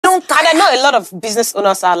don't tire. And I know a lot of business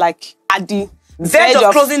owners are like at the verge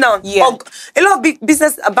of closing down. Yeah. Or a lot of big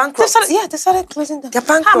business are bankrupt. They started closing down. They're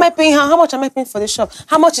bankrupt. How am I paying her? How much am I paying for the shop?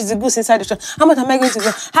 How much is the goods inside the shop? How much am I going to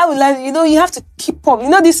do? How will I, you have to keep up.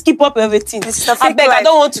 This keep up everything. I beg, I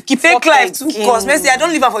don't want to keep fake up. Fake life too cost. Mercy, I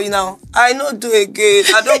don't leave her for you now. I know do again.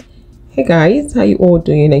 I don't. Hey guys, how you all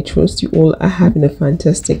doing? I trust you all are having a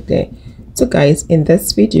fantastic day. So guys, in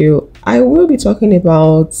this video, I will be talking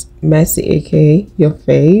about Mercy Eke, your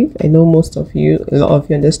fave. I know most of you, a lot of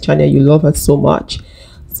you on this channel, you love her so much.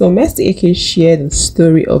 So Mercy Eke shared the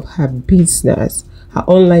story of her business, her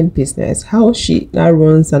online business, how she now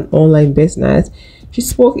runs an online business. She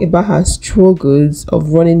spoke about her struggles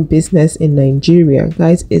of running business in Nigeria.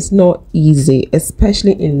 Guys, it's not easy,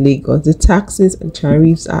 especially in Lagos. The taxes and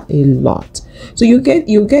tariffs are a lot. So you get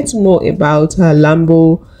to know about her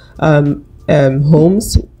Lambo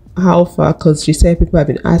homes, how far, because she said people have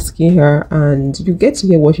been asking her, and you get to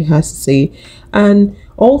hear what she has to say. And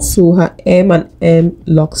also her M&M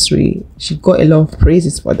luxury, she got a lot of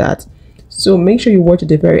praises for that. So make sure you watch at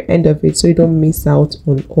the very end of it so you don't miss out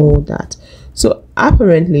on all that. So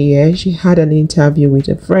apparently, yeah, she had an interview with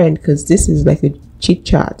a friend, because this is like a chit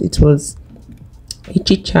chat. It was a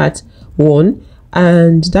chit chat one,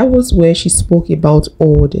 and that was where she spoke about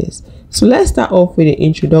all this. So let's start off with the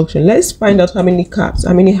introduction. Let's find out how many caps,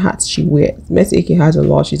 how many hats she wears. Mercy Eke has a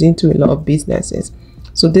lot. She's into a lot of businesses.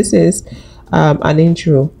 So this is an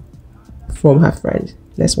intro from her friend.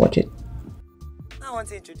 Let's watch it. I want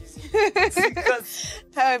to introduce you because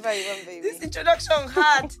however you want, baby. This introduction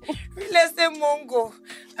had real estate mongo,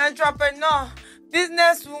 entrepreneur,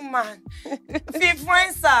 businesswoman,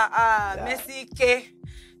 influencer, Mercy Eke.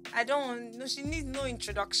 I don't know. She needs no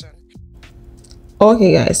introduction.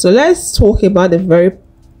 Okay guys, so let's talk about the very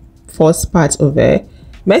first part of it.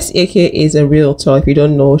 Mercy Eke is a realtor. If you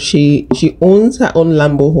don't know, she owns her own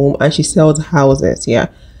Lambo home and she sells houses. Yeah,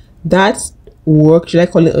 that's work. Should I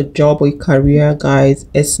call it a job or a career, guys?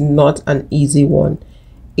 It's not an easy one.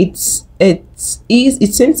 It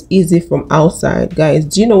seems easy from outside, guys.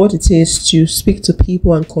 Do you know what it is to speak to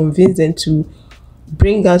people and convince them to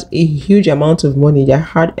bring out a huge amount of money, their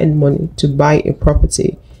hard-earned money, to buy a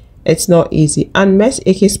property? It's not easy. And Mercy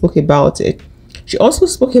Eke spoke about it. She also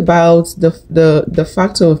spoke about the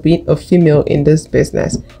factor of being a female in this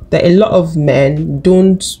business, that a lot of men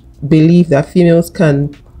don't believe that females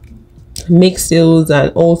can make sales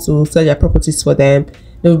and also sell their properties for them.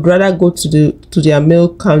 They would rather go to their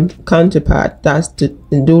male counterpart. They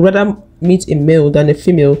would rather meet a male than a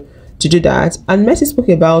female to do that. And Mercy spoke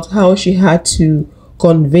about how she had to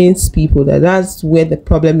convince people that's where the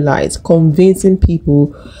problem lies, convincing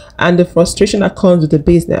people, and the frustration that comes with the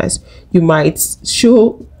business. You might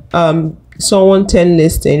show someone 10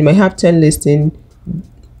 listing, you might have 10 listing,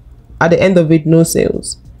 at the end of it, no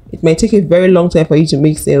sales. It may take a very long time for you to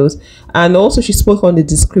make sales. And also she spoke on the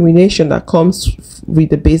discrimination that comes with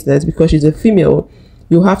the business, because she's a female.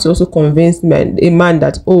 You have to also convince a man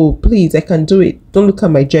that, oh, please, I can do it. Don't look at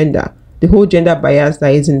my gender. The whole gender bias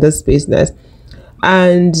that is in this business.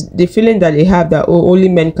 And the feeling that they have that, oh, only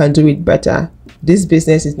men can do it better. This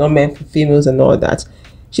business is not meant for females and all that.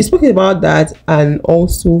 She spoke about that and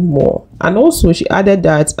also more. And also she added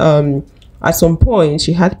that at some point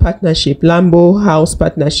she had partnership, Lambo house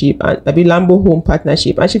partnership and Lambo home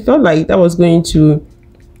partnership, and she felt like that was going to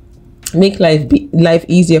make life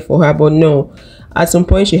easier for her. But no, at some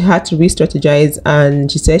point she had to re-strategize,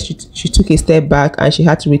 and she said she took a step back and she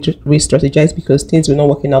had to re-strategize because things were not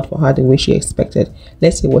working out for her the way she expected.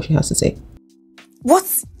 Let's see what she has to say.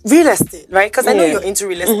 What's real estate, right? Because I know you're into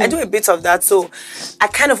real estate. I do a bit of that, so I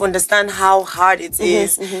kind of understand how hard it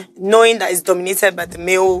is, knowing that it's dominated by the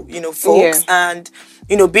male, folks, and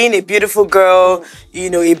being a beautiful girl,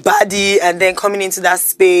 a baddie, and then coming into that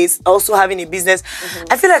space, also having a business.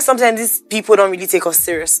 I feel like sometimes these people don't really take us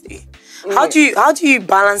seriously. How do you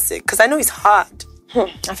balance it? Because I know it's hard.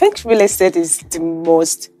 I think real estate is the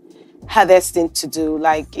most hardest thing to do.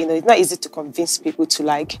 Like, it's not easy to convince people to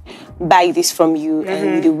like buy this from you,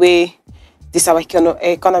 and the way this our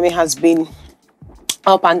economy has been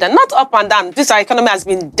up and down. Not up and down. This our economy has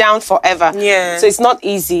been down forever. Yeah. So it's not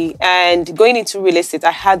easy. And going into real estate,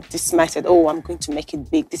 I had this mindset, oh, I'm going to make it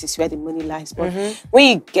big. This is where the money lies. But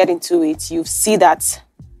when you get into it, you see that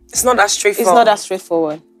it's not that straightforward. It's not that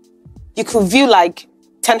straightforward. You could view like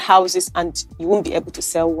 10 houses and you won't be able to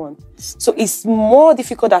sell one. So it's more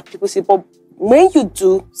difficult that people say, but when you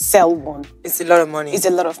do sell one, it's a lot of money. It's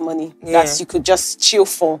a lot of money that you could just chill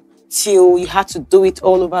for till you had to do it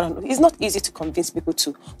all over. And it's not easy to convince people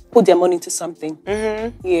to put their money into something.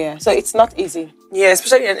 Yeah, so it's not easy. Yeah,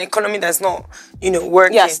 especially in an economy that's not,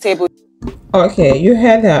 working. Yeah, stable. Okay, you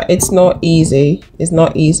heard that. It's not easy. It's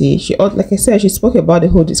not easy. She, like I said, she spoke about the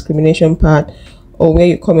whole discrimination part. Or where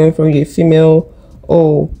you're coming from, you're female.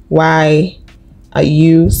 Oh, why are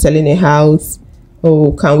you selling a house?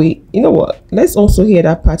 Oh, can we? You know what? Let's also hear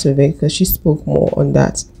that part of it because she spoke more on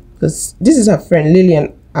that. Because this is her friend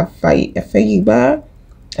Lillian Afeyiba.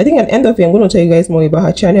 I think at the end of it, I'm going to tell you guys more about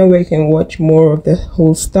her channel where you can watch more of the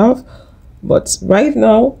whole stuff. But right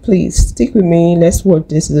now, please stick with me. Let's watch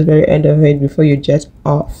this to the very end of it before you jet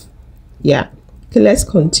off. Yeah. Okay, let's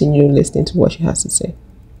continue listening to what she has to say.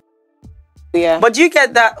 Yeah. But do you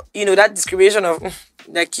get that, that discrimination of,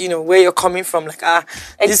 like, where you're coming from? Like,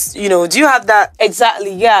 this, do you have that?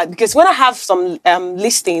 Exactly, yeah. Because when I have some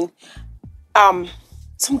listing,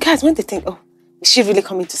 some guys, when they think, oh, is she really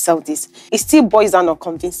coming to sell this? It still boils down on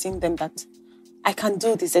convincing them that I can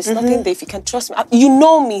do this. There's nothing there. If you can trust me, you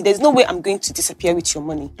know me. There's no way I'm going to disappear with your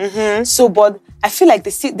money. So, but I feel like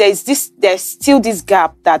there's still this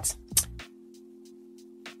gap that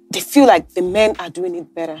they feel like the men are doing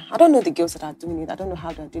it better. I don't know the girls that are doing it. I don't know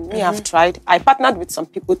how they're doing it. Me, I've tried. I partnered with some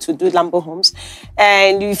people to do Lambo homes.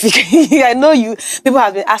 And I know people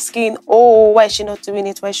have been asking, oh, why is she not doing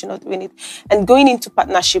it? Why is she not doing it? And going into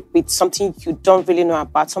partnership with something you don't really know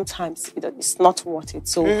about, sometimes it's not worth it.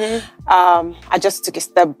 So I just took a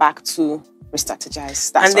step back to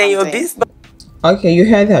re-strategize. And then your business. Okay, you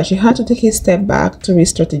heard that. She had to take a step back to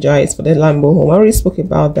re-strategize for the Lambo home. I already spoke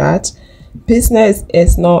about that. Business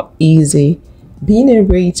is not easy. Being a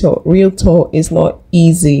realtor is not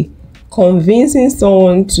easy. Convincing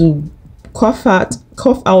someone to cough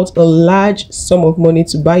out a large sum of money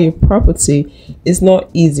to buy your property is not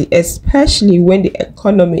easy, especially when the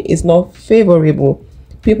economy is not favorable.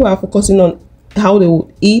 People are focusing on how they will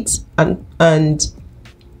eat and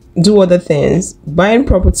do other things. Buying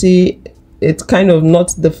property, it's kind of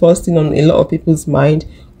not the first thing on a lot of people's mind.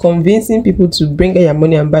 Convincing people to bring your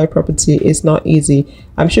money and buy property is not easy.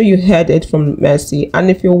 I'm sure you heard it from Mercy. And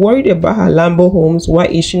if you're worried about her Lambo homes, why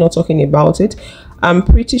is she not talking about it? I'm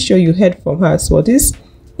pretty sure you heard from her. So this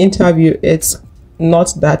interview, it's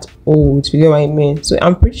not that old. You get what I mean? So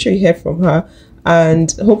I'm pretty sure you heard from her.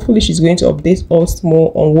 And hopefully she's going to update us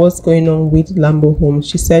more on what's going on with Lambo homes.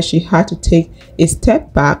 She said she had to take a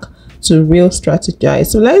step back to real strategize.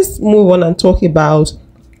 So let's move on and talk about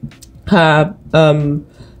her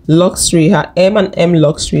luxury, her M&M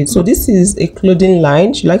luxury. So this is a clothing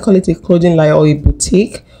line. She like call it a clothing line or a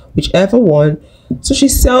boutique, whichever one. So she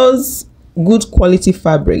sells good quality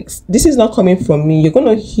fabrics. This is not coming from me. You're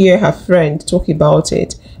going to hear her friend talk about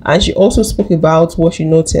it, and she also spoke about what she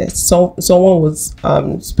noticed. Someone was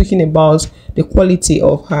speaking about the quality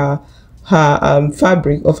of her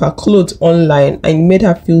fabric of her clothes online, and it made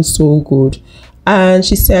her feel so good. And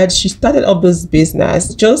she said she started up this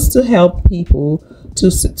business just to help people to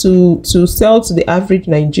sell to the average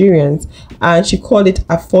Nigerians, and she called it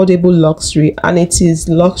affordable luxury, and it is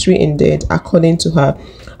luxury indeed according to her.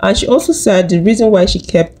 And she also said the reason why she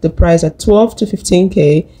kept the price at 12 to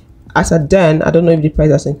 15k as at then, I don't know if the price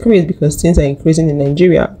has increased because things are increasing in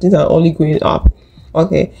Nigeria, things are only going up.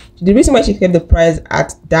 Okay, the reason why she kept the price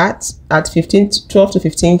at 12 to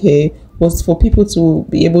 15k was for people to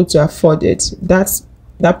be able to afford it.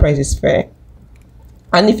 That price is fair.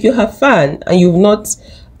 And if you have fun and you've not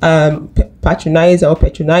patronized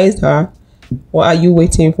her, what are you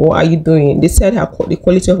waiting for? What are you doing? They said the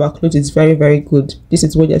quality of her clothes is very, very good. This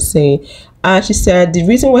is what they're saying. And she said the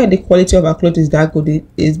reason why the quality of her clothes is that good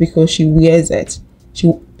is because she wears it.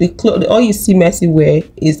 All you see Mercy wear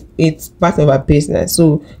it's part of her business.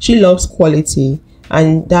 So she loves quality,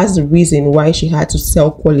 and that's the reason why she had to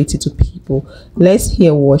sell quality to people. Let's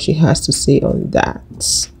hear what she has to say on that.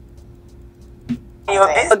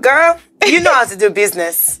 Girl, you know how to do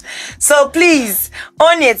business, so please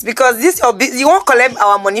own it, because this you won't collect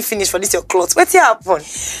our money finish for this your clothes. What's happen?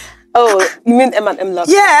 Oh, you mean M&M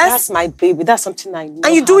Luxury? Yes, that's my baby. That's something I know.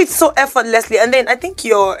 And you do it so effortlessly. And then I think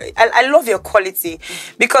I love your quality,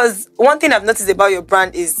 because one thing I've noticed about your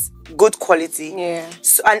brand is good quality. Yeah.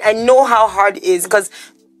 So, and I know how hard it is, because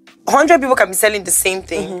 100 people can be selling the same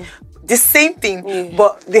thing. The same thing,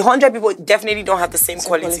 but the 100 people definitely don't have the same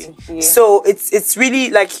quality. Yeah. So it's really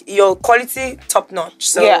like your quality top notch.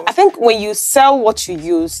 So yeah, I think when you sell what you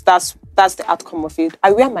use, that's the outcome of it.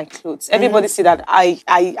 I wear my clothes. Everybody see that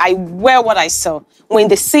I wear what I sell. When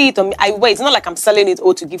they see it on me, I wear. It's not like I'm selling it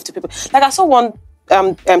all to give to people. Like I saw one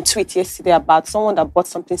tweet yesterday about someone that bought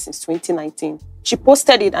something since 2019. She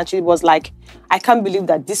posted it and she was like, I can't believe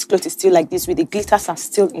that this cloth is still like this, with the glitters are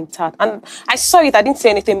still intact. And I saw it, I didn't say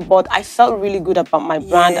anything, but I felt really good about my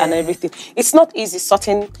brand and everything. It's not easy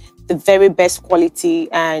sorting the very best quality,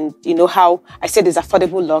 and you know how I said it's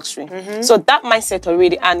affordable luxury. So that mindset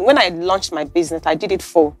already. And when I launched my business, I did it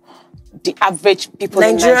for the average people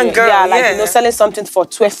Nigerian in Nigeria. girl, yeah, like you know, selling something for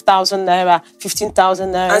 12,000 naira,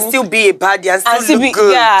 15,000 naira, and still be a baddie and still look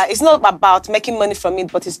good. Yeah, it's not about making money from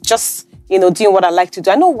it, but it's just, you know, doing what I like to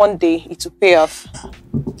do. I know one day it will pay off.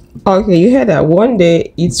 Okay, you heard that. One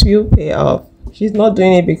day it will pay off. She's not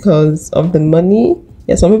doing it because of the money.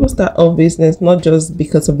 Yeah, some people start off business not just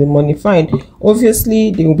because of the money. Fine,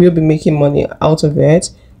 obviously they will be making money out of it,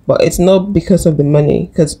 but it's not because of the money.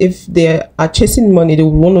 Because if they are chasing money, they would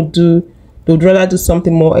want to do. They would rather do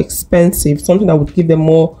something more expensive, something that would give them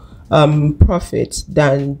more profit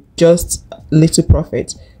than just little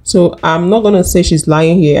profit. So I'm not gonna say she's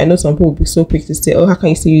lying here. I know some people will be so quick to say, "Oh, how can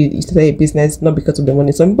you say you started a business not because of the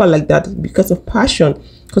money?" Some people are like that because of passion,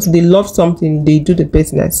 because they love something, they do the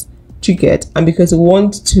business. To get, and because they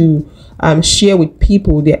want to share with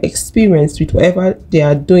people their experience with whatever they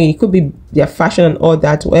are doing. It could be their fashion and all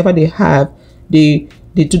that. Whatever they have, they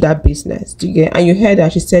do that business. Do you get? And you heard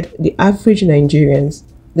that she said the average Nigerians,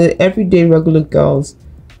 the everyday regular girls,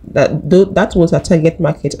 that was her target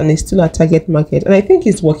market, and it's still a target market. And I think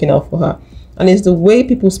it's working out for her. And it's the way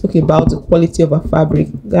people spoke about the quality of her fabric.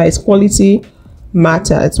 Guys, quality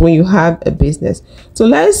matters when you have a business. So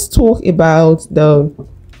let's talk about the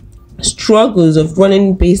struggles of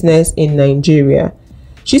running business in Nigeria.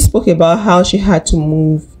 She spoke about how she had to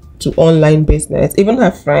move to online business. Even her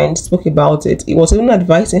friend spoke about it. It was even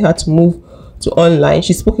advising her to move to online.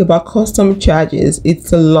 She spoke about custom charges.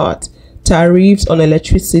 It's a lot. Tariffs on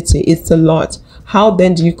electricity. It's a lot. How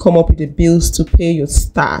then do you come up with the bills to pay your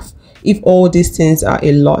staff if all these things are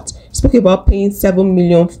a lot? She spoke about paying 7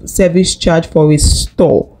 million service charge for a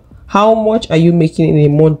store. How much are you making in a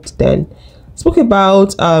month then? Spoke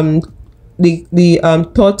about the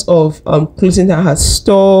thought of closing down her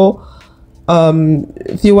store,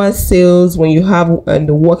 fewer sales when you have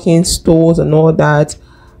the walk-in stores and all that,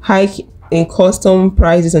 hike in custom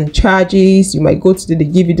prices and charges. You might go to they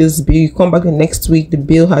give you this bill, you come back the next week, the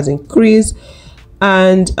bill has increased.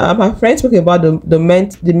 And my friend spoke about the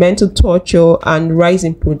mental torture and rise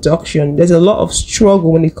in production. There's a lot of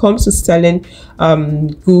struggle when it comes to selling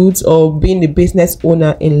goods or being a business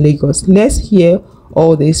owner in Lagos. Let's hear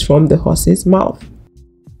all this from the horse's mouth.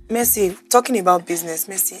 Mercy, talking about business,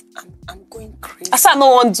 Mercy, I'm going crazy. I said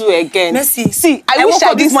no one do it again. Mercy, see, I woke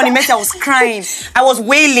up this morning, Mercy, I was crying. I was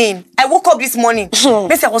wailing. I woke up this morning.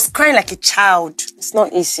 Mercy, I was crying like a child. It's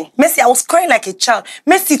not easy. Mercy, I was crying like a child.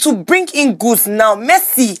 Mercy, to bring in goods now.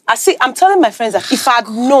 Mercy. I'm telling my friends that if I had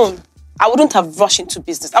known, I wouldn't have rushed into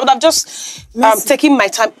business. I would have just taken my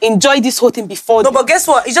time, enjoyed this whole thing before. No, but guess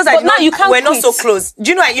what? It's just that now you can't we're quit. Not so close.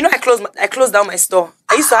 Do you know? I closed down my store.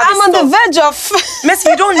 I used to have. I'm on the verge of.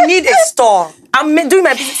 Mercy, you don't need a store. I'm doing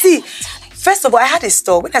my business. See, first of all, I had a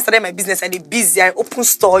store. When I started my business, I did busy. I opened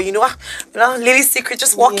store. Lily Secret,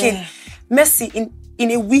 just walking. Yeah. Mercy,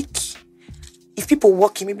 in a week, if people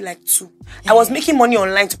walk in, maybe like 2. I was making money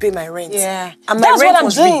online to pay my rent. Yeah, and my rent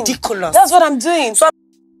was ridiculous. That's what I'm doing. So.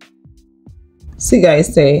 See,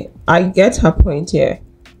 guys, I get her point here.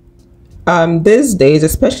 These days,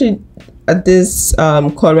 especially at this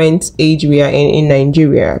current age we are in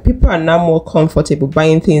Nigeria, people are now more comfortable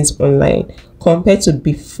buying things online compared to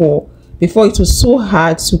before. Before, it was so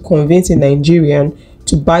hard to convince a Nigerian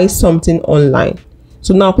to buy something online.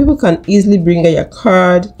 So now people can easily bring out your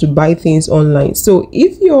card to buy things online. So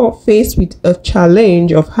if you're faced with a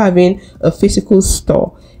challenge of having a physical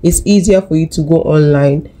store, it's easier for you to go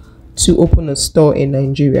online to open a store in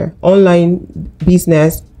Nigeria. Online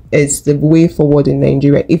business is the way forward in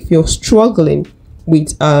Nigeria if you're struggling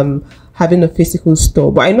with having a physical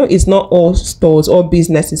store. But I know it's not all stores or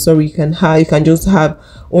businesses you can just have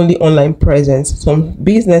only online presence. Some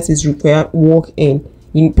businesses require walk-in.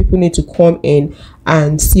 People need to come in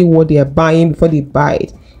and see what they are buying before they buy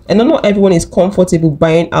it. And not everyone is comfortable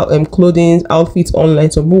buying clothing, outfits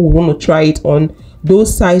online. Some people will want to try it on.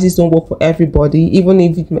 Those sizes don't work for everybody. Even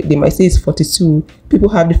if they might say it's 42, people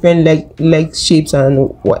have different leg shapes and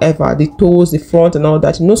whatever, the toes, the front and all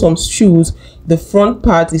that. Some shoes, the front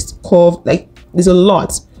part is curved, like there's a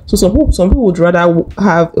lot. So some people would rather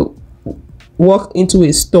walk into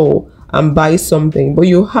a store and buy something, but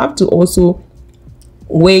you have to also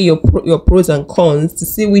weigh your pros and cons to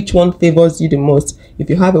see which one favors you the most. If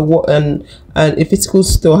you have a physical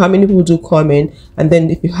store, how many people do come in? And then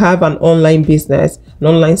if you have an online business, an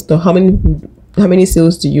online store, how many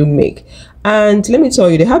sales do you make? And let me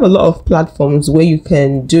tell you, they have a lot of platforms where you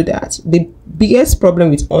can do that. The biggest problem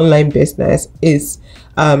with online business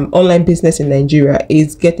in Nigeria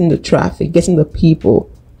is getting the traffic, getting the people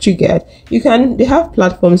You get, they have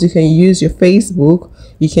platforms. You can use your Facebook,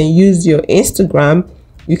 you can use your Instagram,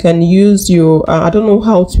 you can use your I don't know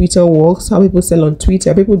how Twitter works, how people sell on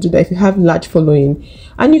Twitter. People do that if you have large following.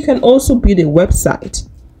 And you can also build a website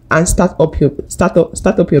and start up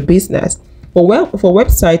your business. For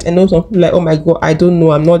website, I know some people like, oh my god, I don't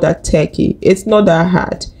know, I'm not that techy. It's not that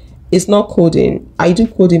hard. It's not coding. I do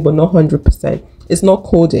coding, but not 100%. It's not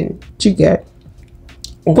coding. You get,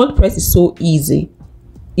 WordPress is so easy.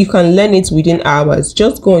 You can learn it within hours.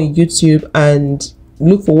 Just go on YouTube and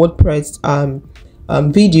look for WordPress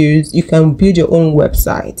videos. You can build your own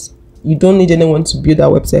website. You don't need anyone to build that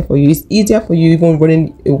website for you. It's easier for you even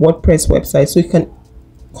running a WordPress website, so you can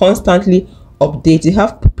constantly update. You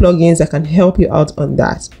have plugins that can help you out on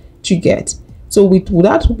that. You get, so with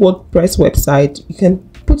that WordPress website, you can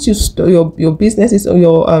put your businesses or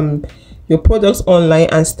your products online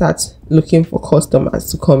and start looking for customers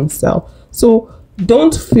to come sell. So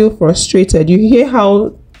don't feel frustrated. You hear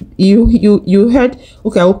how you heard,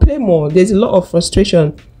 okay, I'll play more. There's a lot of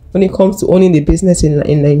frustration when it comes to owning the business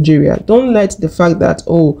in Nigeria. Don't let the fact that,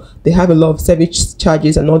 oh, they have a lot of service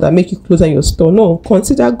charges and all that make you close down your store. No,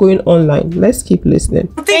 consider going online. Let's keep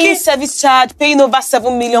listening. I'm paying service charge, paying over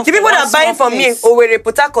 7 million. The people that are buying from me, Owerri,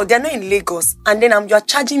 Port Harcourt, they're not in Lagos, and then you are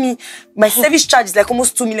charging me. My service charge is like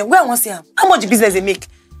almost 2 million. Where I want to say, how much business they make?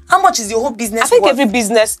 How much is your whole business? I think every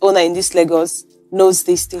business owner in this Lagos knows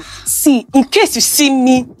this thing. See, in case you see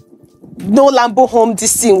me, no Lambo home,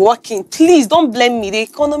 this thing working, please don't blame me. The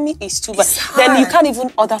economy is too bad. Then you can't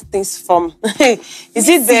even order things from. Is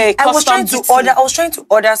it the I was trying to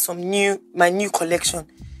order my new collection.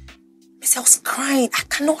 I was crying. I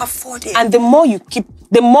cannot afford it. And the more you keep,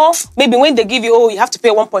 the more maybe when they give you, oh, you have to pay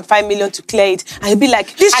 1.5 million to clear it, and you'll be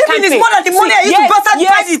like, this shipping is more than the money I used to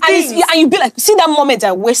buy the things. And you'll be like, see that moment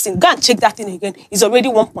I'm wasting. Go and check that thing again. It's already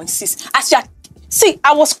 1.6. As you are, see,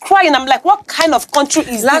 I was crying. I'm like, what kind of country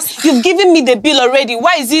is this? You've given me the bill already.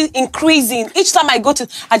 Why is it increasing? Each time I go to,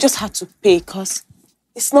 I just had to pay because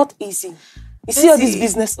it's not easy. You see all these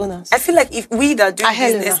business owners. I feel like if we that do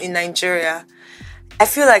business in Nigeria, I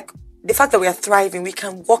feel like the fact that we are thriving, we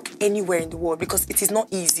can walk anywhere in the world because it is not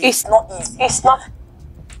easy. It's not easy. It's not.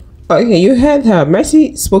 Okay, you heard her.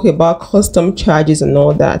 Mercy spoke about custom charges and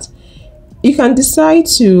all that. You can decide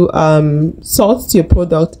to source your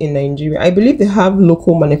product in Nigeria. I believe they have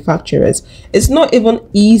local manufacturers. It's not even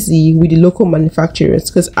easy with the local manufacturers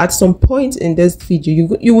because at some point in this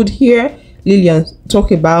video, you would hear Lillian talk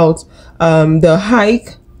about the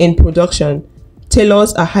hike in production.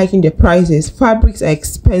 Tailors are hiking their prices. Fabrics are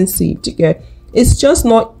expensive to get. It's just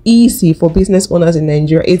not easy for business owners in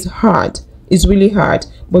Nigeria. It's hard. It's really hard.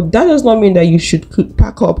 But that does not mean that you should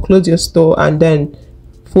pack up, close your store, and then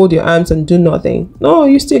fold your arms and do nothing. No,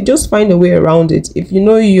 you still just find a way around it. If you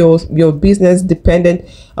know your business dependent,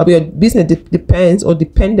 or your business depends or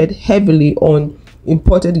depended heavily on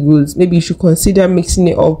imported goods, maybe you should consider mixing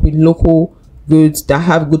it up with local goods that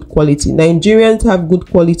have good quality. Nigerians have good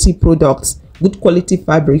quality products, good quality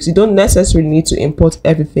fabrics. You don't necessarily need to import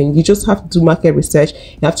everything. You just have to do market research.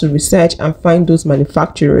 You have to research and find those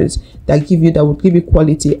manufacturers that would give you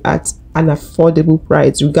quality at an affordable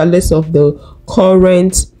price, regardless of the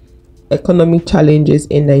current economic challenges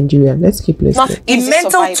in Nigeria. Let's keep listening. In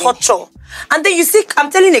mental torture. And then you see, I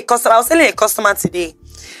was telling a customer today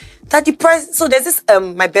that the price, so there's this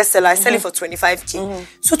my bestseller, I sell it for 25k.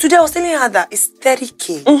 So today I was telling her that it's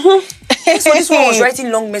 30k. So this one was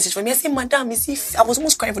writing long message for me. I said, madam, you see, I was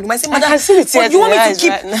almost crying for them. I said, madam, you want me to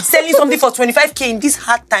keep selling something for 25k in this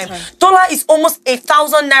hard time? Dollar is almost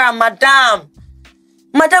 1,000 naira, madam.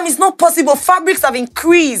 Madam, it's not possible. Fabrics have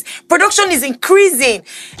increased. Production is increasing.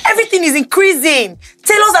 Everything is increasing.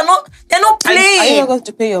 Tailors they're not playing. Are you not going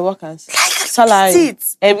to pay your workers? Salary,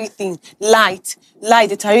 everything, light.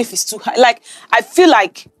 The tariff is too high. Like, I feel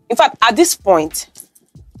like, in fact, at this point,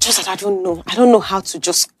 just that I don't know how to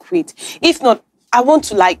just quit. If not, I want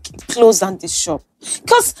to close down this shop.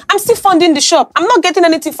 Because I'm still funding the shop. I'm not getting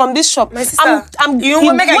anything from this shop. My sister, I'm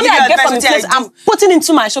putting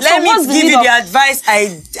into my shop. Let me give you the advice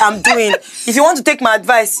I'm doing. If you want to take my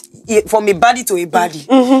advice from a baddie to a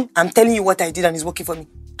baddie, I'm telling you what I did and it's working for me.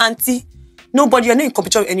 Auntie, you're not in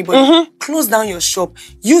competition with anybody. Close down your shop.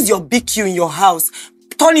 Use your BQ in your house.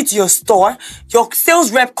 Turn it to your store. Your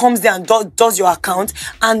sales rep comes there and does your account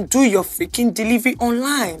and do your freaking delivery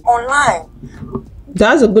online.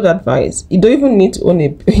 That's a good advice. You don't even need to own a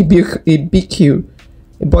BQ,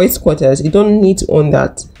 a boys' quarters. You don't need to own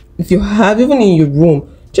that. If you have, even in your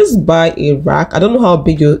room, just buy a rack. I don't know how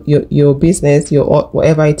big your business, your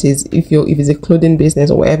whatever it is, if it's a clothing business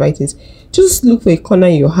or whatever it is, just look for a corner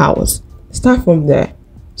in your house. Start from there.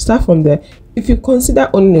 if you consider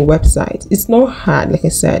owning a website, it's not hard. Like I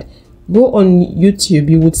said, go on YouTube,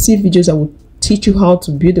 you would see videos that would teach you how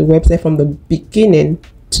to build a website from the beginning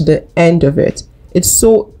to the end of it. It's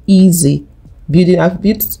so easy building. I've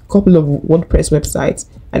built a couple of WordPress websites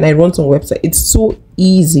and I run some website. It's so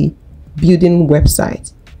easy building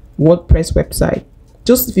WordPress website.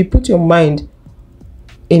 Just if you put your mind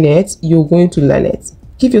in it, you're going to learn it.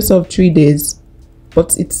 Give yourself 3 days,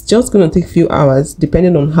 but it's just going to take a few hours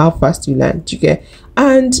depending on how fast you learn. You get,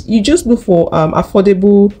 and you just look for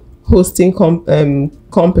affordable hosting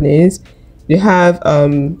companies. They have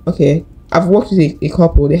okay, I've worked with a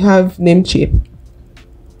couple. They have Namecheap,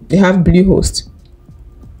 they have Bluehost.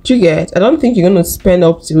 Do you get? I don't think you're going to spend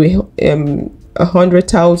up to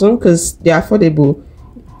 100,000 because they're affordable.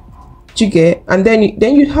 Do you get? And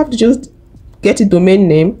then you have to just get a domain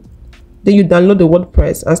name, then you download the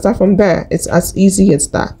WordPress and start from there. It's as easy as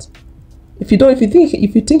that. If you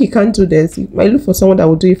think you can't do this, you might look for someone that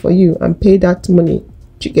will do it for you and pay that money.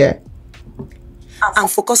 Do you get?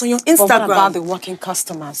 And focus on your Instagram. But what about the working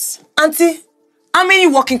customers? Auntie, how many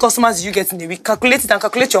working customers do you get in a week? Calculate it and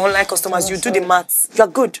calculate your online customers. You do the maths. You're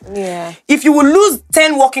good. Yeah. If you will lose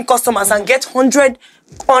 10 working customers and get 100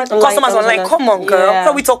 customers online, come on, girl. Yeah.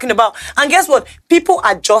 What are we talking about? And guess what? People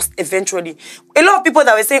adjust eventually. A lot of people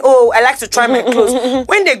that were saying, oh, I like to try my clothes.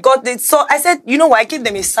 When they saw, I said, you know what? I gave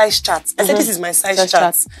them a size chart. I said, this is my size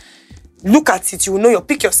chart. Look at it. You will know.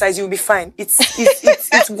 Pick your size. You will be fine.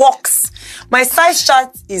 It works. My size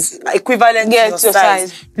chart is equivalent to your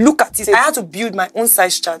size. Look at it. I had to build my own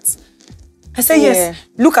size chart. I said, yes.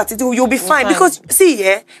 Look at it. You'll be fine. Because,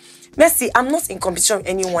 see, Mercy, I'm not in competition with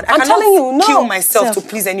anyone. I cannot kill myself to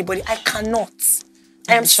please anybody. I cannot.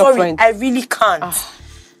 I am sorry. I really can't.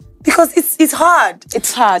 Because it's hard.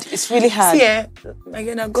 It's hard. It's really hard.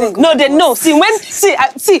 Go. No. See,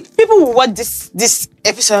 people will watch this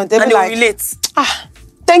episode and they'll be like, relate.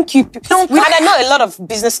 Thank you. And I know a lot of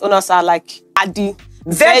business owners are like at the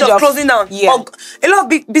verge of closing down. Yeah. A lot of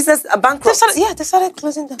big business are bankrupt. They started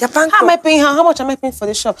closing down. They're bankrupt. How am I paying her? How much am I paying for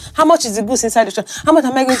the shop? How much is the goods inside the shop? How much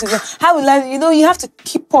am I going to do? How will I, you have to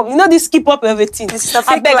keep up. This keep up everything.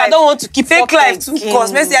 I don't want to keep fake up. Fake life too,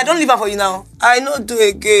 cause Mercy, I don't live her for you now. I don't do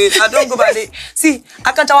it again. I don't go by the... See,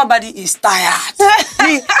 Akantawa body is tired.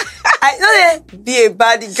 I don't be a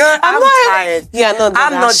baddie girl. I'm tired. Yeah, no,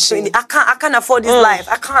 I'm not doing it. I can't afford this life.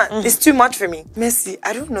 I can't. It's too much for me. Mercy,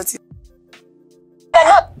 I don't notice.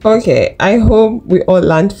 Okay, I hope we all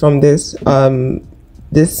learned from this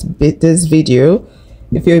this video.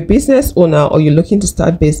 If you're a business owner or you're looking to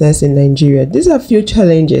start business in Nigeria, these are a few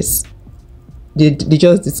challenges they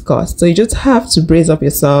just discussed. So you just have to brace up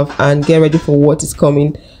yourself and get ready for what is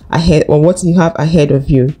coming ahead or what you have ahead of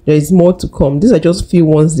you. There is more to come. These are just few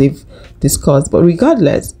ones they've discussed, but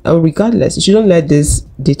regardless, you shouldn't let this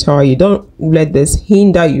deter you. Don't let this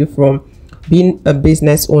hinder you from being a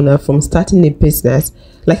business owner, from starting a business.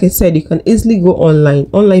 Like I said, you can easily go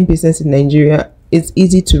online business in Nigeria is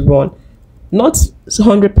easy to run. Not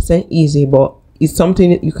 100% easy, but it's something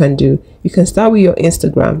that you can do. You can start with your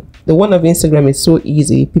Instagram. The one of Instagram is so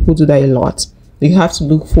easy. People do that a lot. You have to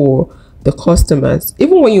look for the customers.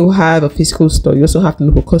 Even when you have a physical store, you also have to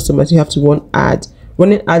look for customers. You have to run ads.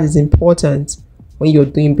 Running ads is important when you're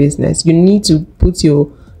doing business. You need to put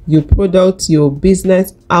your product, your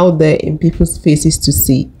business out there in people's faces to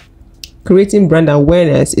see. Creating brand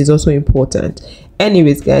awareness is also important.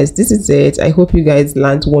 Anyways, guys, this is it. I hope you guys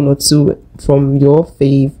learned one or two from your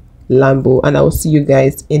fave Lambo, and I will see you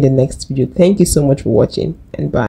guys in the next video. Thank you so much for watching, and bye.